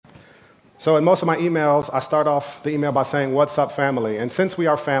So in most of my emails, I start off the email by saying, "What's up, family?" And since we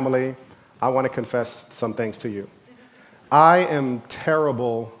are family, I want to confess some things to you. I am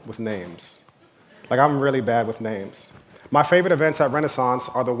terrible with names. Like, I'm really bad with names. My favorite events at Renaissance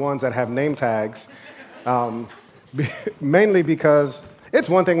are the ones that have name tags, mainly because it's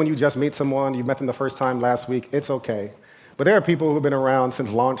one thing when you just meet someone, you met them the first time last week, it's okay. But there are people who've been around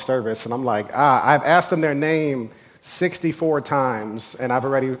since launch service, and I'm like, I've asked them their name 64 times, and I've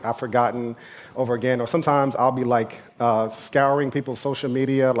forgotten over again. Or sometimes I'll be like scouring people's social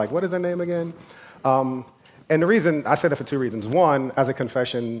media, like, what is their name again? And the reason, I say that for two reasons. One, as a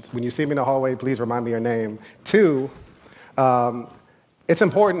confession, when you see me in the hallway, please remind me your name. Two, it's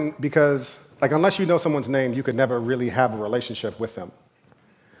important because, like, unless you know someone's name, you could never really have a relationship with them.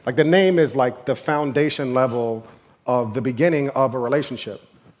 Like, the name is like the foundation level of the beginning of a relationship.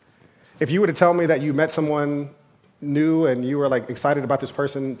 If you were to tell me that you met someone new and you were like excited about this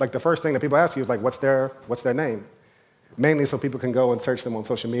person, like the first thing that people ask you is like, what's their name? Mainly so people can go and search them on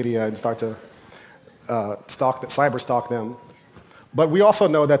social media and start to cyber stalk them. But we also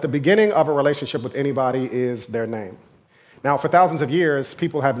know that the beginning of a relationship with anybody is their name. Now, for thousands of years,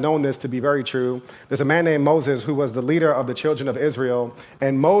 people have known this to be very true. There's a man named Moses who was the leader of the children of Israel,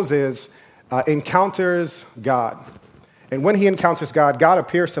 and Moses encounters God. And when he encounters God, God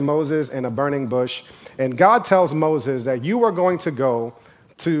appears to Moses in a burning bush, and God tells Moses that you are going to go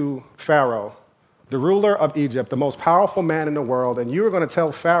to Pharaoh, the ruler of Egypt, the most powerful man in the world, and you are going to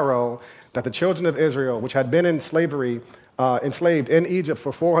tell Pharaoh that the children of Israel, which had been in slavery, enslaved in Egypt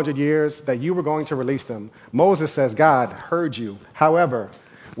for 400 years, that you were going to release them. Moses says, God heard you. However,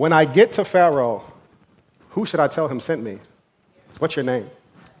 when I get to Pharaoh, who should I tell him sent me? What's your name?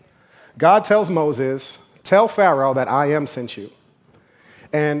 God tells Moses, tell Pharaoh that I am sent you.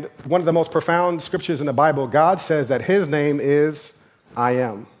 And one of the most profound scriptures in the Bible, God says that his name is I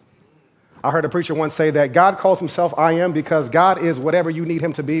am. I heard a preacher once say that God calls himself I am because God is whatever you need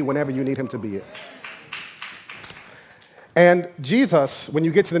him to be whenever you need him to be it. And Jesus, when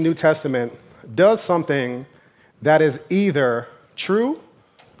you get to the New Testament, does something that is either true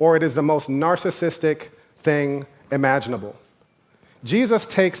or it is the most narcissistic thing imaginable. Jesus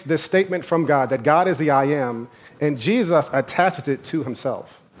takes this statement from God that God is the I am, and Jesus attaches it to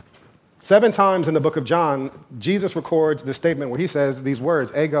himself. 7 times in the book of John, Jesus records this statement where he says these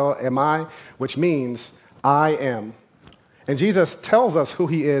words, ego eimi, which means I am. And Jesus tells us who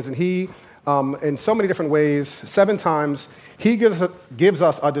he is, and he, in so many different ways, 7 times, he gives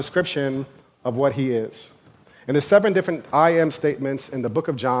us a description of what he is. And there's 7 different I am statements in the book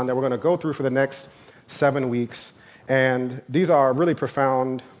of John that we're going to go through for the next 7 weeks. And these are really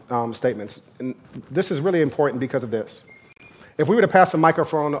profound statements. And this is really important because of this. If we were to pass a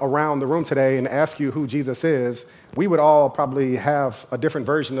microphone around the room today and ask you who Jesus is, we would all probably have a different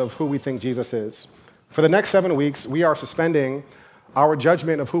version of who we think Jesus is. For the next 7 weeks, we are suspending our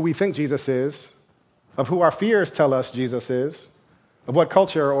judgment of who we think Jesus is, of who our fears tell us Jesus is, of what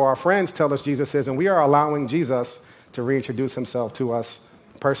culture or our friends tell us Jesus is, and we are allowing Jesus to reintroduce himself to us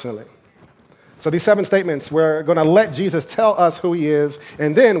personally. So these 7 statements, we're going to let Jesus tell us who he is,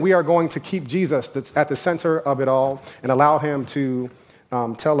 and then we are going to keep Jesus that's at the center of it all and allow him to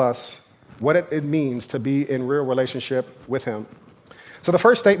tell us what it means to be in real relationship with him. So the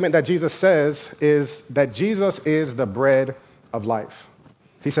first statement that Jesus says is that Jesus is the bread of life.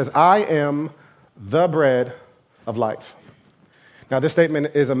 He says, I am the bread of life. Now, this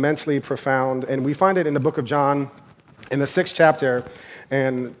statement is immensely profound, and we find it in the book of John in the 6th chapter.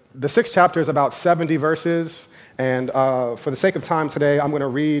 And the 6th chapter is about 70 verses, and for the sake of time today, I'm going to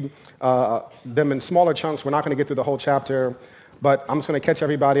read them in smaller chunks. We're not going to get through the whole chapter, but I'm just going to catch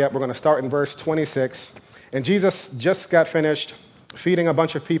everybody up. We're going to start in verse 26. And Jesus just got finished feeding a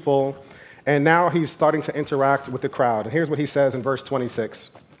bunch of people, and now he's starting to interact with the crowd. And here's what he says in verse 26.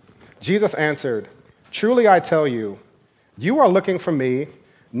 Jesus answered, truly I tell you, you are looking for me,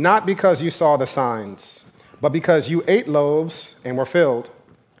 not because you saw the signs, but because you ate loaves and were filled.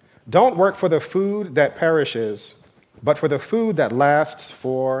 Don't work for the food that perishes, but for the food that lasts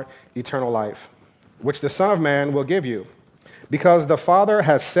for eternal life, which the Son of Man will give you, because the Father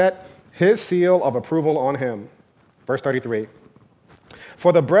has set his seal of approval on him. Verse 33.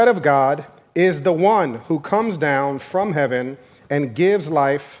 For the bread of God is the one who comes down from heaven and gives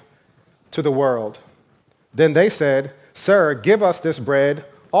life to the world. Then they said, Sir, give us this bread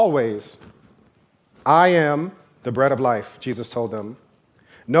always. I am the bread of life, Jesus told them.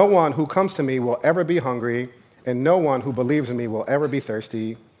 No one who comes to me will ever be hungry, and no one who believes in me will ever be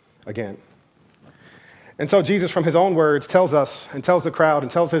thirsty again. And so Jesus, from his own words, tells us and tells the crowd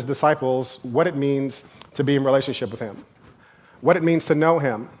and tells his disciples what it means to be in relationship with him, what it means to know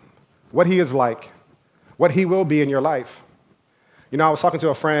him, what he is like, what he will be in your life. You know, I was talking to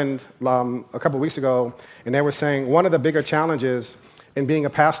a friend a couple weeks ago, and they were saying one of the bigger challenges in being a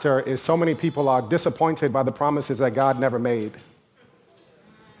pastor is so many people are disappointed by the promises that God never made.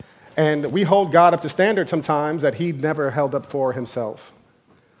 And we hold God up to standards sometimes that he never held up for himself.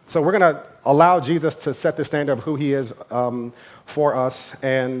 So we're going to allow Jesus to set the standard of who he is for us.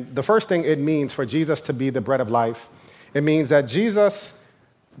 And the first thing it means for Jesus to be the bread of life, it means that Jesus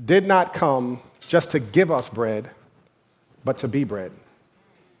did not come just to give us bread, but to be bread.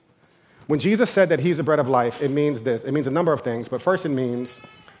 When Jesus said that he's the bread of life, it means this. It means a number of things. But first, it means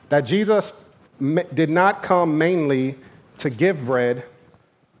that Jesus did not come mainly to give bread,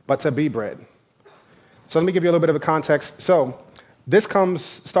 but to be bread. So let me give you a little bit of a context. So this comes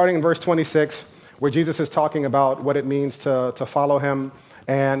starting in verse 26, where Jesus is talking about what it means to follow him.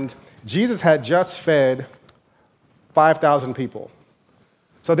 And Jesus had just fed 5,000 people.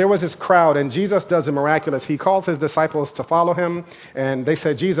 So there was this crowd, and Jesus does the miraculous. He calls his disciples to follow him, and they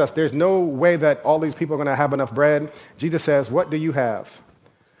said, Jesus, there's no way that all these people are going to have enough bread. Jesus says, what do you have?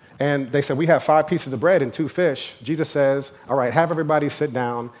 And they said, we have 5 pieces of bread and 2 fish. Jesus says, all right, have everybody sit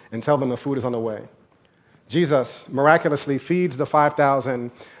down and tell them the food is on the way. Jesus miraculously feeds the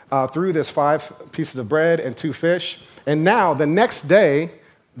 5,000 through this 5 pieces of bread and 2 fish. And now, the next day,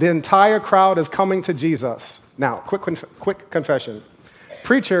 the entire crowd is coming to Jesus. Now, quick confession.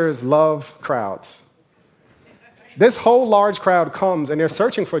 Preachers love crowds. This whole large crowd comes, and they're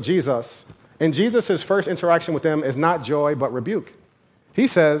searching for Jesus. And Jesus' first interaction with them is not joy, but rebuke. He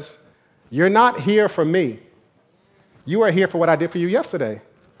says, you're not here for me. You are here for what I did for you yesterday.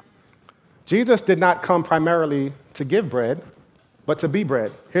 Jesus did not come primarily to give bread, but to be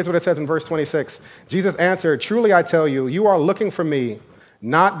bread. Here's what it says in verse 26. Jesus answered, truly I tell you, you are looking for me,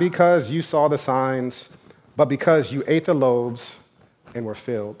 not because you saw the signs, but because you ate the loaves and were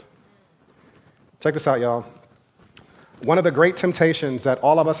filled. Check this out, y'all. One of the great temptations that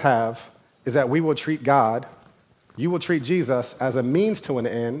all of us have is that we will treat God, you will treat Jesus as a means to an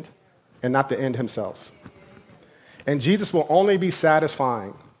end and not the end himself. And Jesus will only be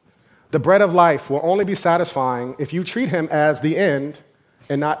satisfying. The bread of life will only be satisfying if you treat him as the end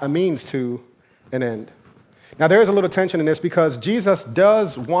and not a means to an end. Now, there is a little tension in this because Jesus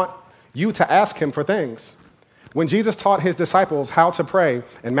does want you to ask him for things. When Jesus taught his disciples how to pray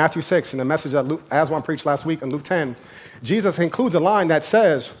in Matthew 6, in the message that Aswan preached last week in Luke 10, Jesus includes a line that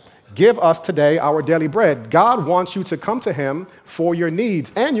says, give us today our daily bread. God wants you to come to him for your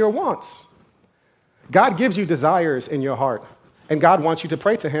needs and your wants. God gives you desires in your heart, and God wants you to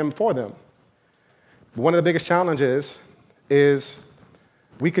pray to him for them. One of the biggest challenges is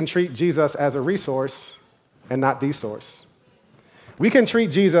we can treat Jesus as a resource and not the source. We can treat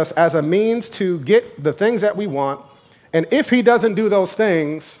Jesus as a means to get the things that we want, and if he doesn't do those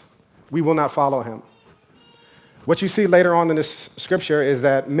things, we will not follow him. What you see later on in this scripture is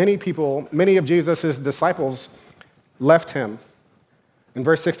that many of Jesus' disciples left him. In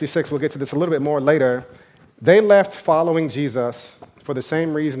verse 66, we'll get to this a little bit more later, they left following Jesus for the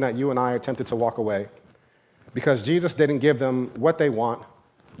same reason that you and I are tempted to walk away, because Jesus didn't give them what they want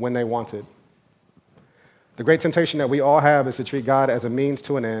when they wanted. The great temptation that we all have is to treat God as a means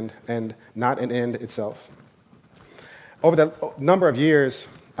to an end and not an end itself. Over the number of years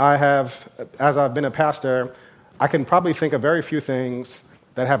as I've been a pastor, I can probably think of very few things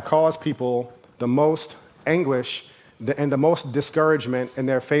that have caused people the most anguish and the most discouragement in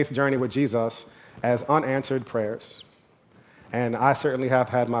their faith journey with Jesus as unanswered prayers. And I certainly have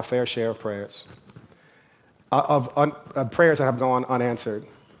had my fair share of prayers, of prayers that have gone unanswered.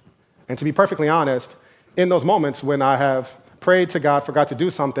 And to be perfectly honest, in those moments when I have prayed to God for God to do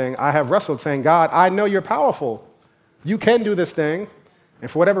something, I have wrestled saying, God, I know you're powerful. You can do this thing. And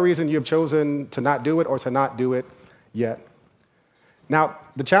for whatever reason, you have chosen to not do it or to not do it yet. Now,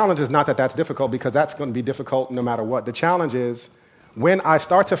 the challenge is not that that's difficult, because that's going to be difficult no matter what. The challenge is when I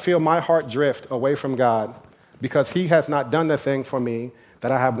start to feel my heart drift away from God because he has not done the thing for me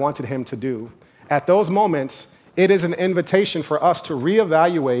that I have wanted him to do. At those moments, it is an invitation for us to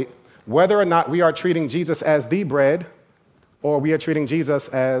reevaluate whether or not we are treating Jesus as the bread or we are treating Jesus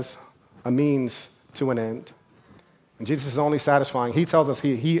as a means to an end. And Jesus is only satisfying. He tells us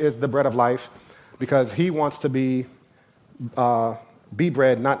he is the bread of life because he wants to be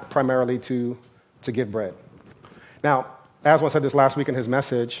bread, not primarily to give bread. Now, Aswan said this last week in his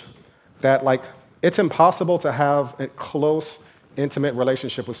message, that it's impossible to have a close, intimate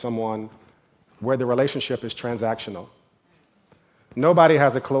relationship with someone where the relationship is transactional. Nobody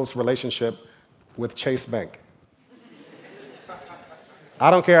has a close relationship with Chase Bank.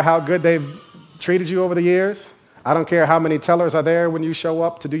 I don't care how good they've treated you over the years. I don't care how many tellers are there when you show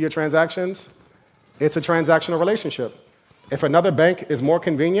up to do your transactions. It's a transactional relationship. If another bank is more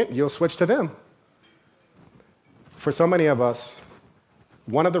convenient, you'll switch to them. For so many of us,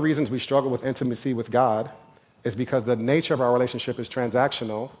 one of the reasons we struggle with intimacy with God is because the nature of our relationship is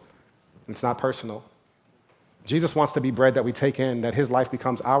transactional. It's not personal. Jesus wants to be bread that we take in, that his life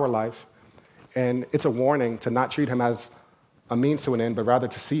becomes our life. And it's a warning to not treat him as a means to an end, but rather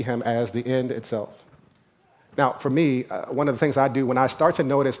to see him as the end itself. Now, for me, one of the things I do when I start to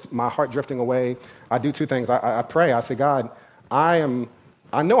notice my heart drifting away, I do two things. I pray. I say, God, I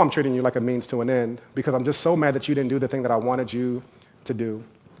know I'm treating you like a means to an end because I'm just so mad that you didn't do the thing that I wanted you to do.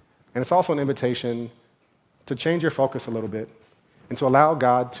 And it's also an invitation to change your focus a little bit and to allow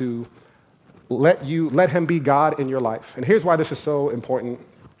God to let him be God in your life. And here's why this is so important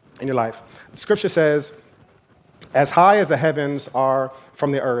in your life. The scripture says, as high as the heavens are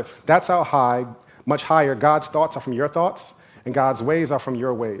from the earth, that's how high, much higher, God's thoughts are from your thoughts, and God's ways are from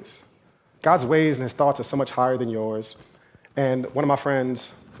your ways. God's ways and his thoughts are so much higher than yours. And one of my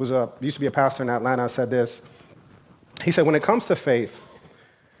friends, who used to be a pastor in Atlanta, said this. He said, when it comes to faith,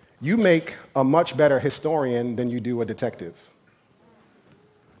 you make a much better historian than you do a detective.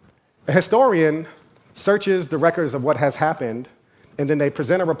 A historian searches the records of what has happened, and then they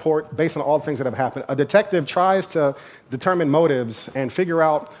present a report based on all the things that have happened. A detective tries to determine motives and figure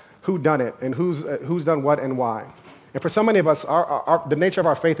out who done it and who's done what and why. And for so many of us, the nature of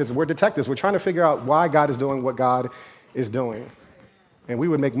our faith is we're detectives. We're trying to figure out why God is doing what God is doing. And we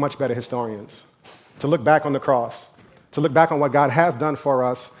would make much better historians to look back on the cross, to look back on what God has done for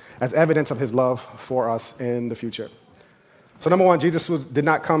us as evidence of his love for us in the future. So number one, Jesus did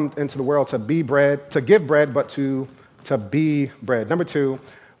not come into the world to be bread, to give bread, but to be bread. Number two,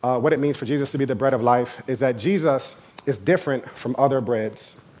 what it means for Jesus to be the bread of life is that Jesus is different from other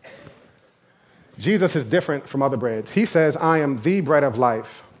breads. Jesus is different from other breads. He says, I am the bread of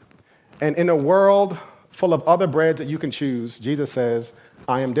life. And in a world full of other breads that you can choose, Jesus says,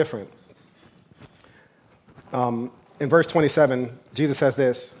 I am different. In verse 27, Jesus says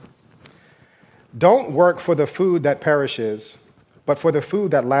this, don't work for the food that perishes, but for the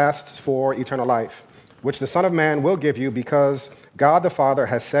food that lasts for eternal life, which the Son of Man will give you because God the Father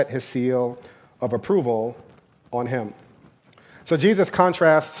has set his seal of approval on him. So Jesus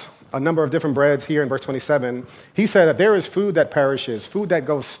contrasts a number of different breads here in verse 27. He said that there is food that perishes, food that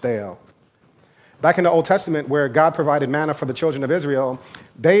goes stale. Back in the Old Testament, where God provided manna for the children of Israel,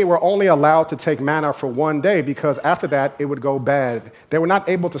 they were only allowed to take manna for one day because after that, it would go bad. They were not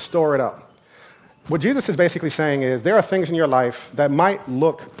able to store it up. What Jesus is basically saying is there are things in your life that might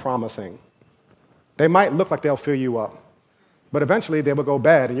look promising. They might look like they'll fill you up. But eventually, they will go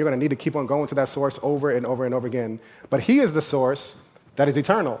bad, and you're going to need to keep on going to that source over and over and over again. But he is the source that is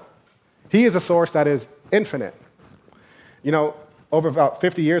eternal. He is a source that is infinite. You know, over about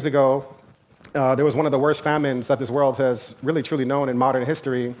 50 years ago, there was one of the worst famines that this world has really truly known in modern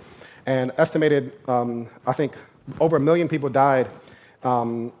history. And estimated, I think, over 1 million people died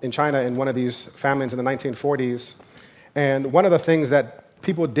in China in one of these famines in the 1940s. And one of the things that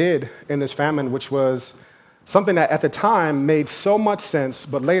people did in this famine, which was something that at the time made so much sense,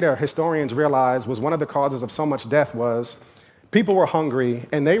 but later historians realized was one of the causes of so much death, was people were hungry,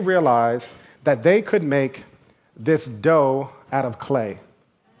 and they realized that they could make this dough out of clay.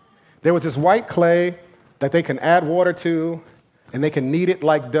 There was this white clay that they can add water to, and they can knead it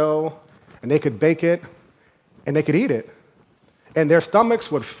like dough, and they could bake it, and they could eat it. And their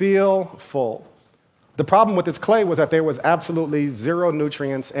stomachs would feel full. The problem with this clay was that there was absolutely zero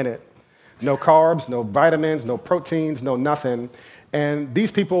nutrients in it. No carbs, no vitamins, no proteins, no nothing. And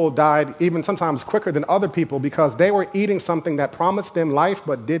these people died even sometimes quicker than other people because they were eating something that promised them life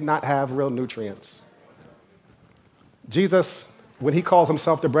but did not have real nutrients. Jesus, when he calls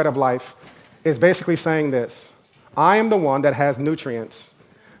himself the bread of life, is basically saying this: I am the one that has nutrients.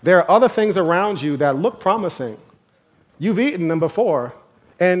 There are other things around you that look promising. You've eaten them before,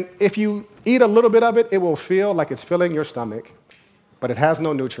 and if you eat a little bit of it, it will feel like it's filling your stomach, but it has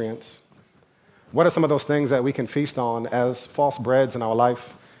no nutrients. What are some of those things that we can feast on as false breads in our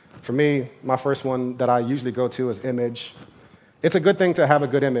life? For me, my first one that I usually go to is image. It's a good thing to have a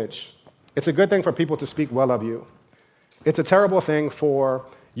good image. It's a good thing for people to speak well of you. It's a terrible thing for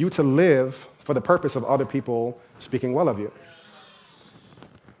you to live for the purpose of other people speaking well of you.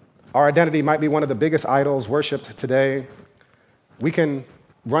 Our identity might be one of the biggest idols worshipped today. We can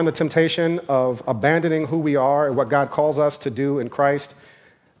run the temptation of abandoning who we are and what God calls us to do in Christ,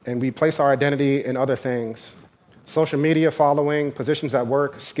 and we place our identity in other things. Social media following, positions at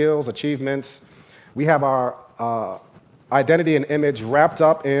work, skills, achievements. We have our identity and image wrapped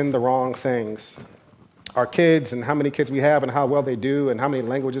up in the wrong things. our kids and how many kids we have and how well they do and how many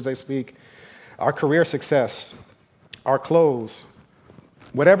languages they speak, our career success, our clothes,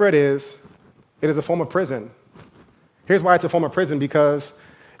 whatever it is a form of prison. Here's why it's a form of prison, because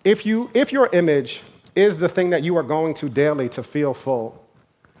if your image is the thing that you are going to daily to feel full,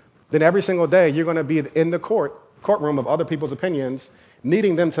 then every single day you're going to be in the courtroom of other people's opinions,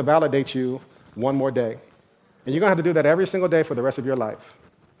 needing them to validate you one more day. And you're going to have to do that every single day for the rest of your life.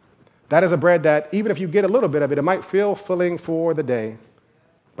 That is a bread that, even if you get a little bit of it, it might feel filling for the day,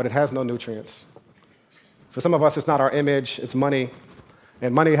 but it has no nutrients. For some of us, it's not our image, it's money.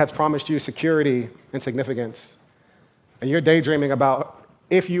 And money has promised you security and significance. And you're daydreaming about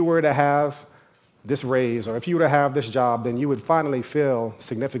if you were to have this raise or if you were to have this job, then you would finally feel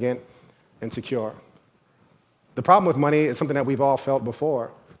significant and secure. The problem with money is something that we've all felt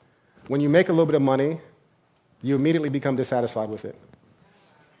before. When you make a little bit of money, you immediately become dissatisfied with it.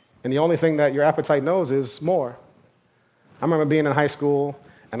 And the only thing that your appetite knows is more. I remember being in high school,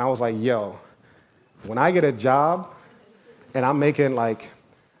 and I was like, yo, when I get a job and I'm making like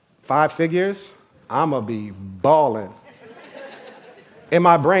 5 figures, I'm going to be balling. In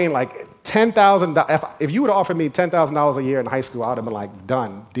my brain, like $10,000, if you would have offered me $10,000 a year in high school, I would have been like,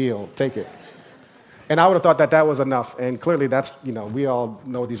 done, deal, take it. And I would have thought that that was enough. And clearly that's, we all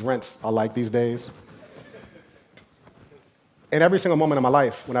know what these rents are like these days. In every single moment of my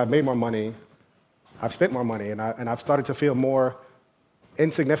life, when I've made more money, I've spent more money, and I've started to feel more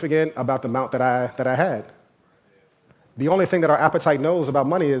insignificant about the amount that I had. The only thing that our appetite knows about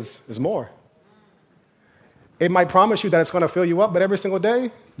money is more. It might promise you that it's going to fill you up, but every single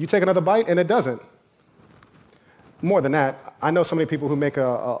day, you take another bite, and it doesn't. More than that, I know so many people who make a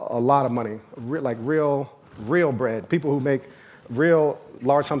lot of money, like real bread, people who make real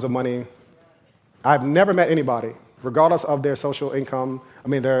large sums of money. I've never met anybody, regardless of their social income,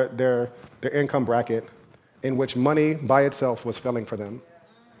 their income bracket, in which money by itself was filling for them.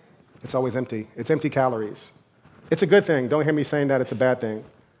 It's always empty. It's empty calories. It's a good thing. Don't hear me saying that it's a bad thing.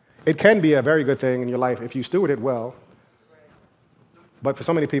 It can be a very good thing in your life if you steward it well. But for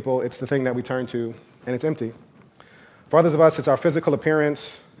so many people, it's the thing that we turn to, and it's empty. For others of us, it's our physical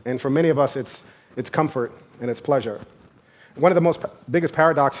appearance, and for many of us, it's comfort and it's pleasure. One of the biggest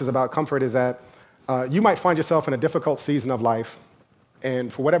paradoxes about comfort is that you might find yourself in a difficult season of life,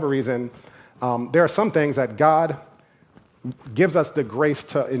 and for whatever reason, there are some things that God gives us the grace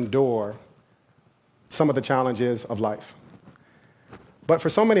to endure some of the challenges of life. But for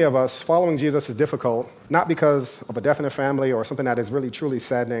so many of us, following Jesus is difficult, not because of a death in the family or something that is really, truly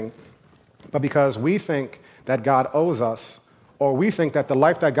saddening, but because we think that God owes us, or we think that the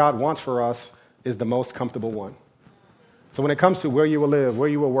life that God wants for us is the most comfortable one. So when it comes to where you will live, where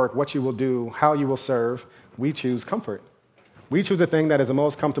you will work, what you will do, how you will serve, we choose comfort. We choose the thing that is the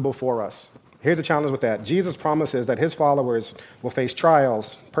most comfortable for us. Here's the challenge with that. Jesus promises that his followers will face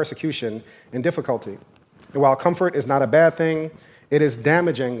trials, persecution, and difficulty. And while comfort is not a bad thing, it is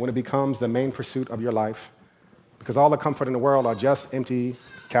damaging when it becomes the main pursuit of your life, because all the comfort in the world are just empty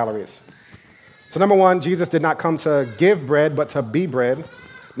calories. So number one, Jesus did not come to give bread, but to be bread.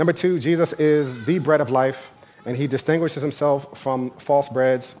 Number two, Jesus is the bread of life, and he distinguishes himself from false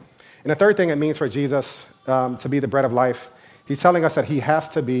breads. And the third thing it means for Jesus to be the bread of life, he's telling us that he has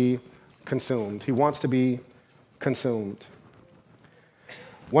to be consumed. He wants to be consumed.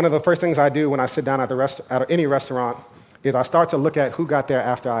 One of the first things I do when I sit down at any restaurant is I start to look at who got there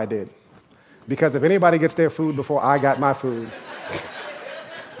after I did. Because if anybody gets their food before I got my food,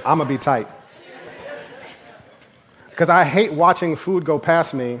 I'm going to be tight. Because I hate watching food go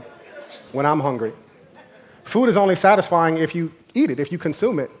past me when I'm hungry. Food is only satisfying if you eat it, if you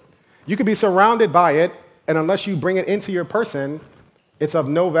consume it. You could be surrounded by it, and unless you bring it into your person, it's of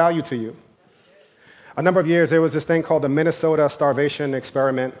no value to you. A number of years, there was this thing called the Minnesota Starvation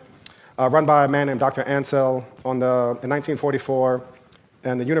Experiment, run by a man named Dr. Ansel in 1944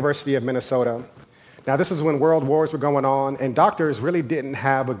 at the University of Minnesota. Now, this is when world wars were going on, and doctors really didn't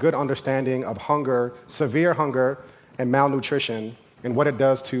have a good understanding of hunger, severe hunger, and malnutrition, and what it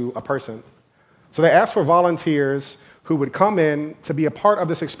does to a person. So they asked for volunteers who would come in to be a part of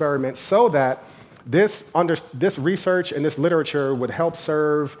this experiment so that this research and this literature would help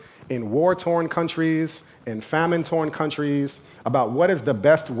serve in war-torn countries, in famine-torn countries, about what is the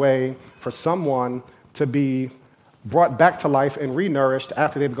best way for someone to be brought back to life and renourished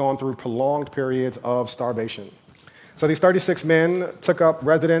after they've gone through prolonged periods of starvation. So these 36 men took up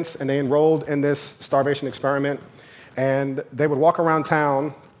residence and they enrolled in this starvation experiment, and they would walk around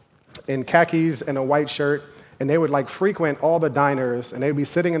town in khakis and a white shirt, and they would frequent all the diners, and they would be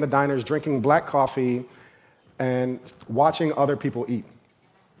sitting in the diners drinking black coffee and watching other people eat.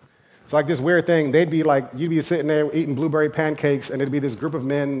 So like this weird thing, they'd be like, you'd be sitting there eating blueberry pancakes, and it'd be this group of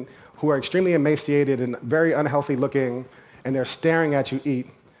men who are extremely emaciated and very unhealthy looking, and they're staring at you eat.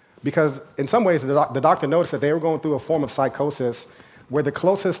 Because in some ways, the doctor noticed that they were going through a form of psychosis where the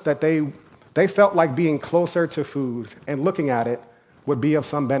closest that they felt like being closer to food and looking at it would be of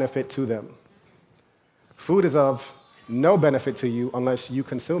some benefit to them. Food is of no benefit to you unless you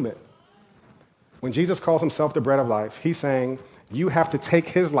consume it. When Jesus calls himself the bread of life, he's saying you have to take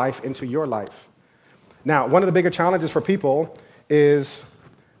his life into your life. Now, one of the bigger challenges for people is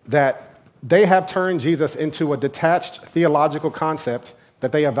that they have turned Jesus into a detached theological concept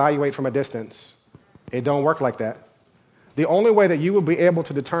that they evaluate from a distance. It don't work like that. The only way that you will be able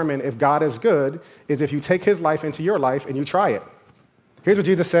to determine if God is good is if you take his life into your life and you try it. Here's what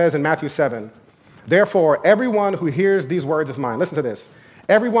Jesus says in Matthew 7. Therefore, everyone who hears these words of mine, listen to this,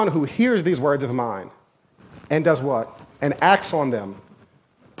 everyone who hears these words of mine and does what? And acts on them,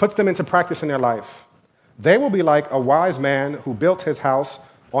 puts them into practice in their life, they will be like a wise man who built his house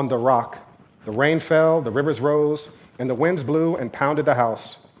on the rock. The rain fell, the rivers rose, and the winds blew and pounded the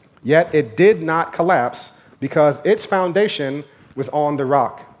house. Yet it did not collapse because its foundation was on the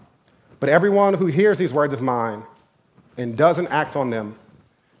rock. But everyone who hears these words of mine and doesn't act on them,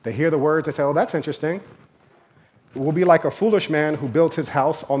 they hear the words, they say, oh, that's interesting. It will be like a foolish man who built his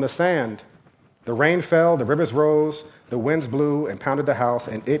house on the sand. The rain fell, the rivers rose, the winds blew and pounded the house,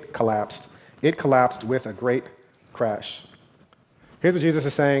 and it collapsed. It collapsed with a great crash. Here's what Jesus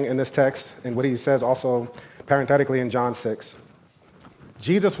is saying in this text, and what he says also parenthetically in John 6.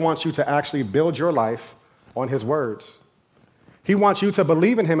 Jesus wants you to actually build your life on his words. He wants you to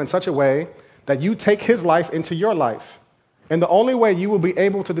believe in him in such a way that you take his life into your life. And the only way you will be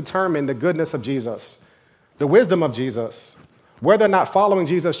able to determine the goodness of Jesus, the wisdom of Jesus, whether or not following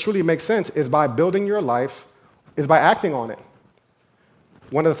Jesus truly makes sense is by building your life, is by acting on it.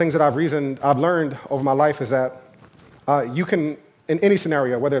 One of the things that I've learned over my life is that you can, in any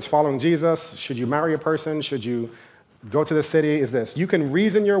scenario, whether it's following Jesus, should you marry a person, should you go to the city, is this. You can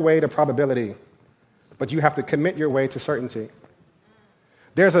reason your way to probability, but you have to commit your way to certainty.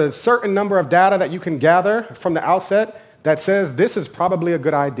 There's a certain number of data that you can gather from the outset that says this is probably a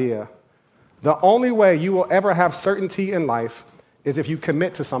good idea. The only way you will ever have certainty in life is if you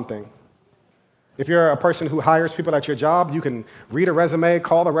commit to something. If you're a person who hires people at your job, you can read a resume,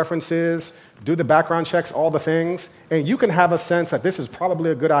 call the references, do the background checks, all the things, and you can have a sense that this is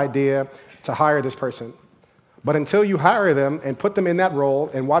probably a good idea to hire this person. But until you hire them and put them in that role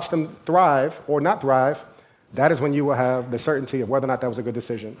and watch them thrive or not thrive, that is when you will have the certainty of whether or not that was a good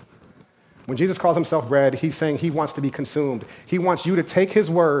decision. When Jesus calls himself bread, he's saying he wants to be consumed. He wants you to take his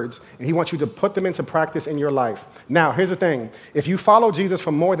words and he wants you to put them into practice in your life. Now, here's the thing. If you follow Jesus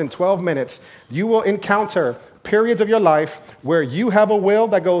for more than 12 minutes, you will encounter periods of your life where you have a will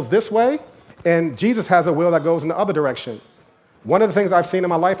that goes this way and Jesus has a will that goes in the other direction. One of the things I've seen in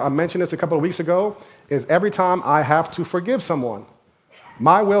my life, I mentioned this a couple of weeks ago, is every time I have to forgive someone,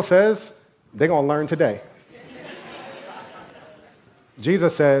 my will says they're going to learn today.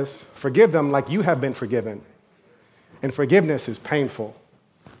 Jesus says, forgive them like you have been forgiven. And forgiveness is painful.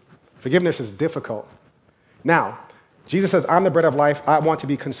 Forgiveness is difficult. Now, Jesus says, I'm the bread of life. I want to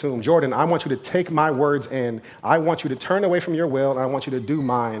be consumed. Jordan, I want you to take my words in. I want you to turn away from your will, and I want you to do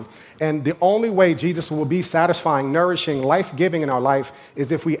mine. And the only way Jesus will be satisfying, nourishing, life-giving in our life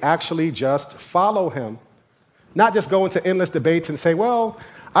is if we actually just follow him. Not just go into endless debates and say, well,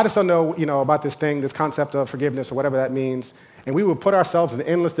 I just don't know, about this thing, this concept of forgiveness or whatever that means. And we will put ourselves in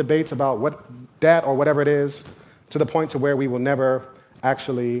endless debates about what that or whatever it is to the point to where we will never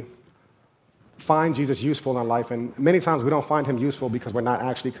actually find Jesus useful in our life. And many times we don't find him useful because we're not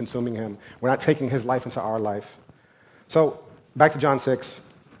actually consuming him. We're not taking his life into our life. So back to John 6.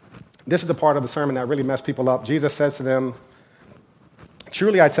 This is the part of the sermon that really messed people up. Jesus says to them,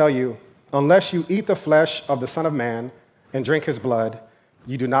 truly I tell you, unless you eat the flesh of the Son of Man and drink his blood,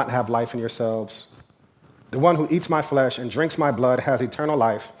 you do not have life in yourselves. The one who eats my flesh and drinks my blood has eternal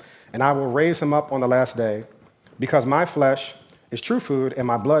life, and I will raise him up on the last day, because my flesh is true food and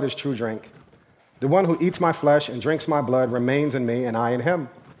my blood is true drink. The one who eats my flesh and drinks my blood remains in me and I in him.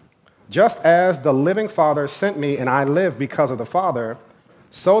 Just as the living Father sent me and I live because of the Father,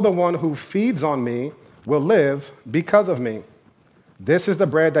 so the one who feeds on me will live because of me. This is the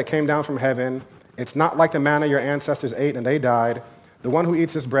bread that came down from heaven. It's not like the manna your ancestors ate and they died. The one who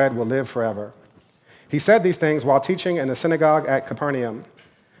eats this bread will live forever. He said these things while teaching in the synagogue at Capernaum.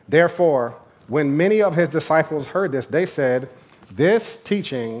 Therefore, when many of his disciples heard this, they said, this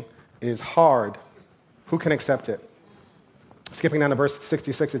teaching is hard. Who can accept it? Skipping down to verse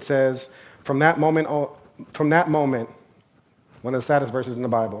 66, it says, from that moment, one of the saddest verses in the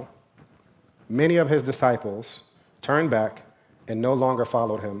Bible, many of his disciples turned back and no longer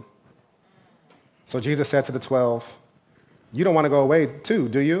followed him. So Jesus said to the 12, "You don't want to go away too,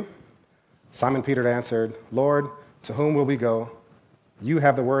 do you?" Simon Peter answered, "Lord, to whom will we go? You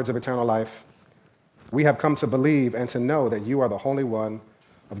have the words of eternal life. We have come to believe and to know that you are the Holy One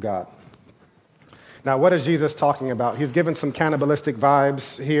of God." Now, what is Jesus talking about? He's given some cannibalistic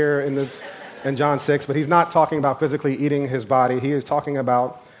vibes here in John 6, but he's not talking about physically eating his body. He is talking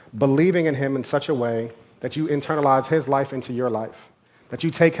about believing in him in such a way that you internalize his life into your life, that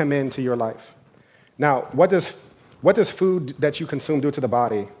you take him into your life. Now, what does food that you consume do to the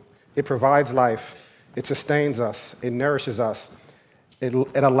body? It provides life. It sustains us. It nourishes us.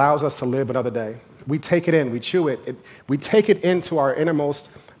 It allows us to live another day. We take it in. We chew it. We take it into our innermost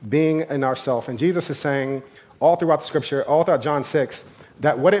being in ourself. And Jesus is saying all throughout the scripture, all throughout John 6,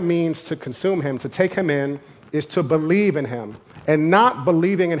 that what it means to consume him, to take him in, is to believe in him. And not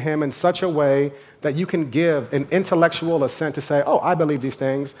believing in him in such a way that you can give an intellectual assent to say, "Oh, I believe these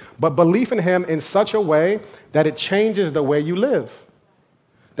things," but belief in him in such a way that it changes the way you live.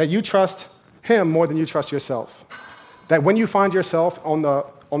 That you trust him more than you trust yourself. That when you find yourself on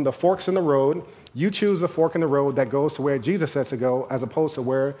the forks in the road, you choose the fork in the road that goes to where Jesus says to go as opposed to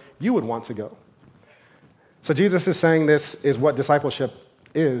where you would want to go. So Jesus is saying this is what discipleship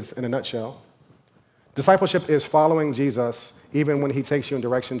is in a nutshell. Discipleship is following Jesus even when he takes you in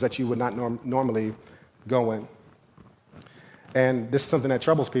directions that you would not normally go in. And this is something that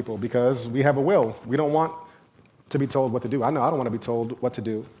troubles people because we have a will. We don't want to be told what to do. I know I don't want to be told what to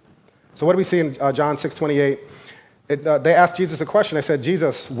do. So what do we see in John 6:28? They asked Jesus a question. They said,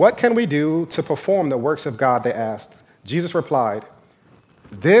 "Jesus, what can we do to perform the works of God?" they asked. Jesus replied,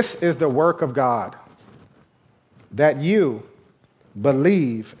 "This is the work of God, that you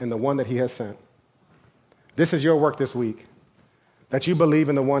believe in the one that he has sent." This is your work this week, that you believe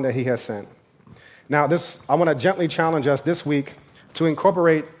in the one that he has sent. Now, I want to gently challenge us this week to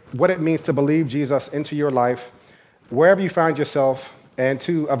incorporate what it means to believe Jesus into your life, wherever you find yourself, and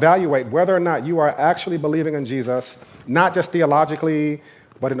to evaluate whether or not you are actually believing in Jesus, not just theologically,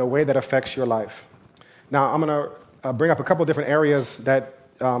 but in a way that affects your life. Now, I'm going to bring up a couple of different areas that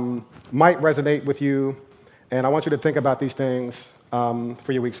might resonate with you, and I want you to think about these things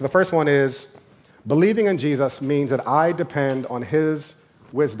for your week. So the first one is, believing in Jesus means that I depend on his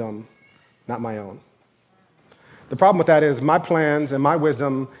wisdom, not my own. The problem with that is my plans and my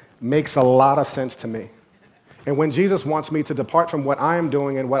wisdom makes a lot of sense to me. And when Jesus wants me to depart from what I am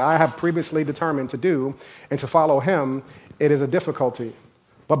doing and what I have previously determined to do and to follow him, it is a difficulty.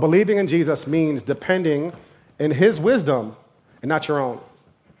 But believing in Jesus means depending in his wisdom and not your own.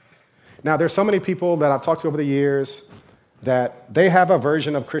 Now, there's so many people that I've talked to over the years that they have a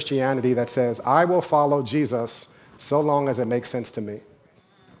version of Christianity that says, "I will follow Jesus so long as it makes sense to me."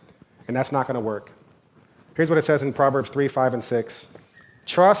 And that's not going to work. Here's what it says in Proverbs 3, 5, and 6.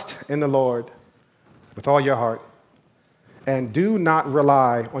 "Trust in the Lord with all your heart, and do not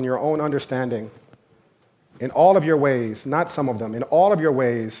rely on your own understanding. In all of your ways, not some of them, in all of your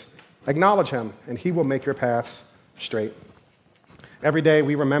ways, acknowledge him, and he will make your paths straight." Every day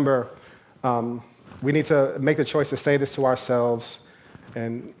we remember we need to make the choice to say this to ourselves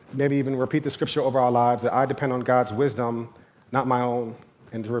and maybe even repeat the scripture over our lives, that I depend on God's wisdom, not my own,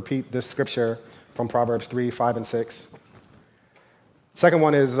 and to repeat this scripture from Proverbs 3, 5, and 6. Second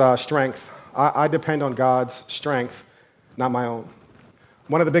one is strength. I depend on God's strength, not my own.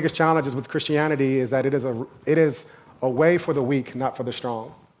 One of the biggest challenges with Christianity is that it is a way for the weak, not for the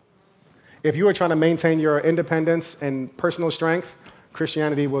strong. If you are trying to maintain your independence and personal strength,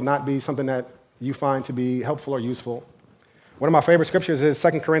 Christianity will not be something that you find to be helpful or useful. One of my favorite scriptures is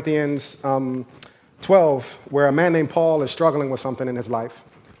 2 Corinthians 12, where a man named Paul is struggling with something in his life.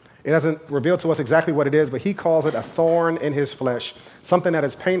 It doesn't reveal to us exactly what it is, but he calls it a thorn in his flesh, something that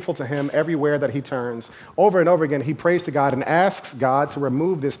is painful to him everywhere that he turns. Over and over again, he prays to God and asks God to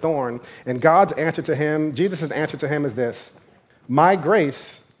remove this thorn. And God's answer to him, Jesus' answer to him is this: "My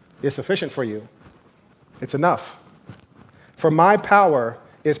grace is sufficient for you. It's enough. For my power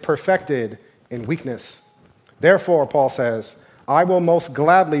is perfected in weakness. Therefore," Paul says, "I will most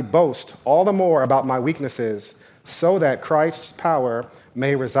gladly boast all the more about my weaknesses, so that Christ's power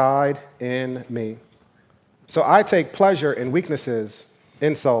may reside in me. So I take pleasure in weaknesses,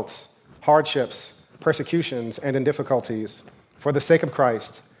 insults, hardships, persecutions, and in difficulties for the sake of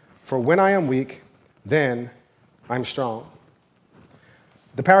Christ. For when I am weak, then I'm strong."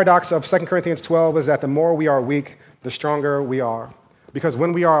 The paradox of 2 Corinthians 12 is that the more we are weak, the stronger we are. Because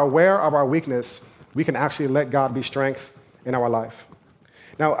when we are aware of our weakness, we can actually let God be strength in our life.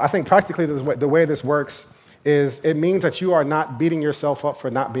 Now, I think practically the way this works is it means that you are not beating yourself up for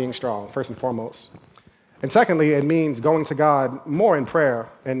not being strong, first and foremost. And secondly, it means going to God more in prayer.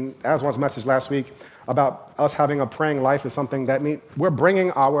 And Aswan's message last week about us having a praying life is something that we're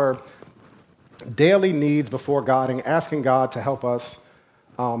bringing our daily needs before God and asking God to help us,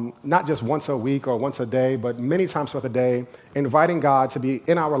 not just once a week or once a day, but many times throughout the day, inviting God to be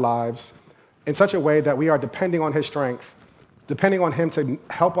in our lives in such a way that we are depending on his strength, depending on him to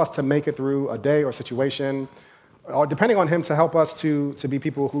help us to make it through a day or situation, or depending on him to help us to be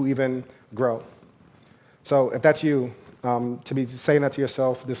people who even grow. So if that's you, to be saying that to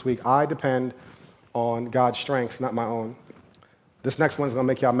yourself this week, I depend on God's strength, not my own. This next one's going to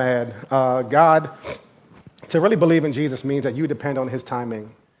make y'all mad. To really believe in Jesus means that you depend on his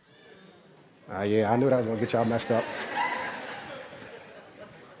timing. Yeah, I knew that was going to get y'all messed up.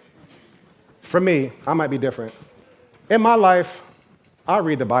 For me, I might be different. In my life, I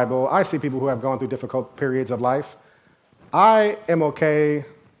read the Bible. I see people who have gone through difficult periods of life. I am okay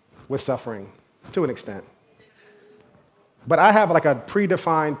with suffering to an extent. But I have like a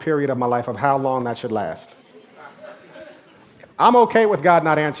predefined period of my life of how long that should last. I'm okay with God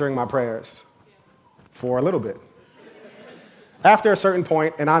not answering my prayers for a little bit. After a certain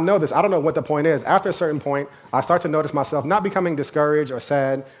point, and I know this, I don't know what the point is. After a certain point, I start to notice myself not becoming discouraged or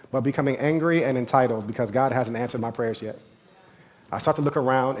sad, but becoming angry and entitled because God hasn't answered my prayers yet. I start to look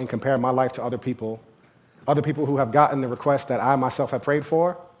around and compare my life to other people who have gotten the request that I myself have prayed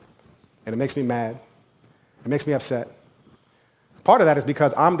for, and it makes me mad. It makes me upset. Part of that is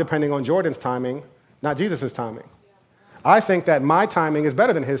because I'm depending on Jordan's timing, not Jesus' timing. I think that my timing is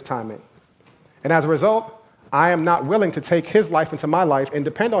better than his timing. And as a result, I am not willing to take his life into my life and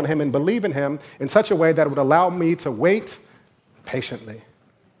depend on him and believe in him in such a way that it would allow me to wait patiently.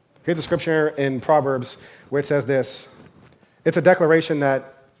 Here's a scripture in Proverbs where it says this. It's a declaration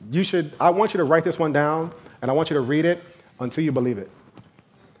that I want you to write this one down, and I want you to read it until you believe it.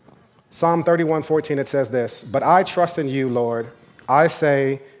 Psalm 31:14, it says this, "But I trust in you, Lord. I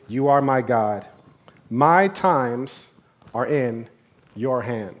say, you are my God. My times are in your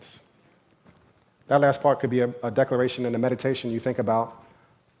hands." That last part could be a declaration and a meditation you think about.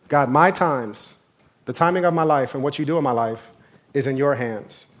 God, my times, the timing of my life and what you do in my life is in your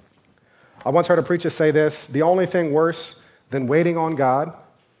hands. I once heard a preacher say this, the only thing worse than waiting on God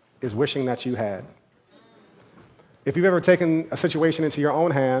is wishing that you had. If you've ever taken a situation into your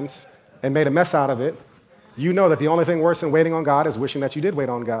own hands and made a mess out of it, you know that the only thing worse than waiting on God is wishing that you did wait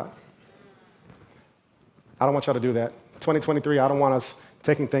on God. I don't want y'all to do that. 2023, I don't want us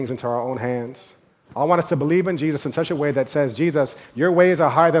taking things into our own hands. I want us to believe in Jesus in such a way that says, Jesus, your ways are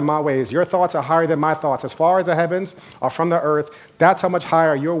higher than my ways. Your thoughts are higher than my thoughts. As far as the heavens are from the earth, that's how much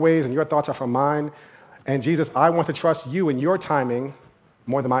higher your ways and your thoughts are from mine. And Jesus, I want to trust you in your timing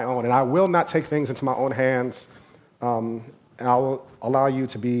more than my own. And I will not take things into my own hands. And I will allow you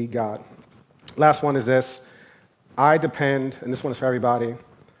to be God. Last one is this. I depend, and this one is for everybody,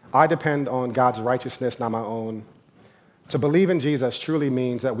 I depend on God's righteousness, not my own. To believe in Jesus truly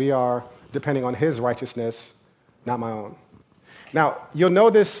means that we are depending on his righteousness, not my own. Now, you'll know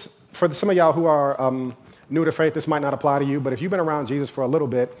this, for some of y'all who are new to faith, this might not apply to you, but if you've been around Jesus for a little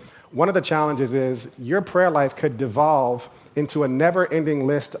bit, one of the challenges is your prayer life could devolve into a never-ending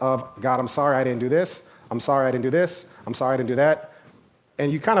list of, God, I'm sorry I didn't do this, I'm sorry I didn't do this, I'm sorry I didn't do that.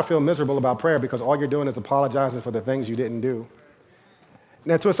 And you kind of feel miserable about prayer because all you're doing is apologizing for the things you didn't do.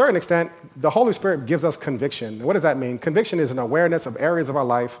 Now, to a certain extent, the Holy Spirit gives us conviction. What does that mean? Conviction is an awareness of areas of our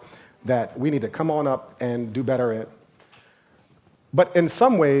life that we need to come on up and do better in. But in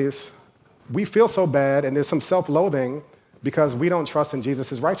some ways, we feel so bad and there's some self-loathing because we don't trust in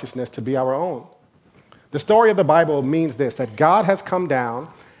Jesus' righteousness to be our own. The story of the Bible means this, that God has come down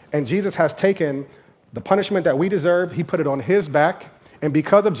and Jesus has taken the punishment that we deserved, he put it on his back, and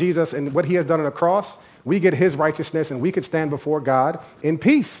because of Jesus and what he has done on the cross, we get his righteousness and we could stand before God in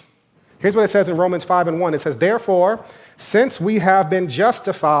peace. Here's what it says in Romans 5:1. It says, therefore, since we have been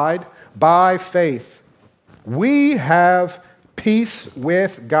justified by faith, we have peace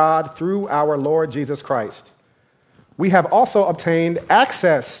with God through our Lord Jesus Christ. We have also obtained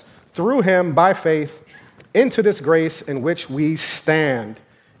access through him by faith into this grace in which we stand,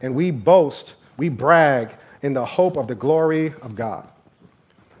 and we boast, we brag in the hope of the glory of God.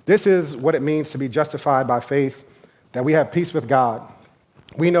 This is what it means to be justified by faith, that we have peace with God.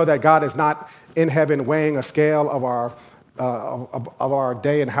 We know that God is not in heaven weighing a scale of our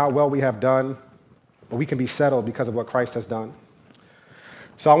day and how well we have done, but we can be settled because of what Christ has done.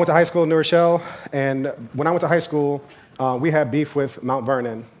 So I went to high school in New Rochelle, and when I went to high school, we had beef with Mount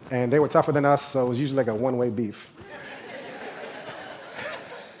Vernon, and they were tougher than us, so it was usually like a one-way beef.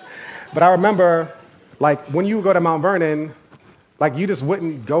 But I remember Like, when you go to Mount Vernon, like, you just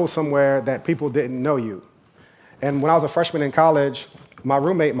wouldn't go somewhere that people didn't know you. And when I was a freshman in college, my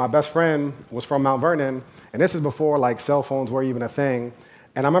roommate, my best friend, was from Mount Vernon, and this is before, like, cell phones were even a thing.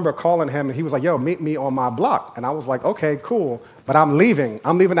 And I remember calling him, and he was like, yo, meet me on my block. And I was like, okay, cool, but I'm leaving.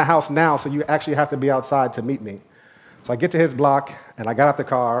 I'm leaving the house now, so you actually have to be outside to meet me. So I get to his block, and I got out the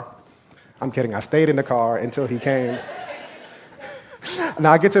car. I'm kidding, I stayed in the car until he came.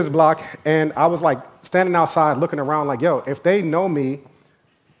 Now I get to his block, and I was like standing outside looking around like, yo, if they know me,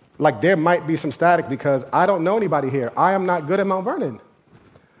 like there might be some static because I don't know anybody here. I am not good at Mount Vernon.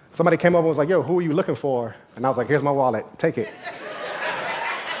 Somebody came over and was like, yo, who are you looking for? And I was like, here's my wallet, take it.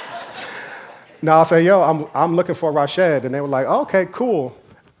 Now I'll say, yo, I'm looking for Rashed. And they were like, oh, okay, cool.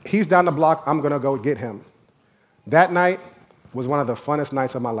 He's down the block, I'm gonna go get him. That night was one of the funnest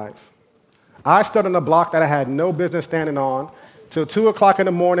nights of my life. I stood on a block that I had no business standing on till 2 o'clock in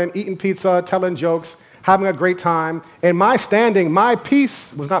the morning, eating pizza, telling jokes, having a great time. And my standing, my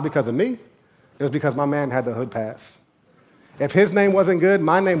peace was not because of me. It was because my man had the hood pass. If his name wasn't good,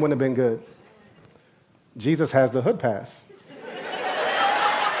 my name wouldn't have been good. Jesus has the hood pass.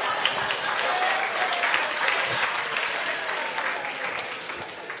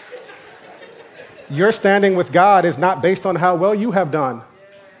 Your standing with God is not based on how well you have done,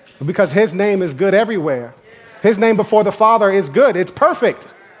 but because his name is good everywhere. His name before the Father is good. It's perfect.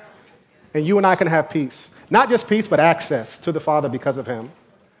 And you and I can have peace. Not just peace, but access to the Father because of him.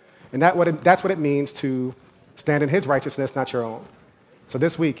 And that's what it means to stand in his righteousness, not your own. So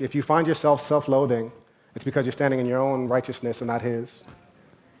this week, if you find yourself self-loathing, it's because you're standing in your own righteousness and not his.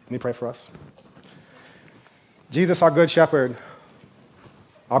 Let me pray for us. Jesus, our good shepherd,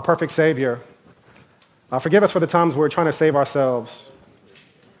 our perfect Savior, forgive us for the times we're trying to save ourselves.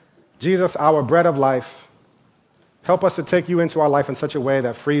 Jesus, our bread of life, help us to take you into our life in such a way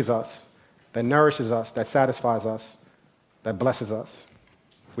that frees us, that nourishes us, that satisfies us, that blesses us.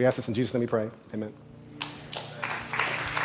 We ask this in Jesus' name we pray. Amen.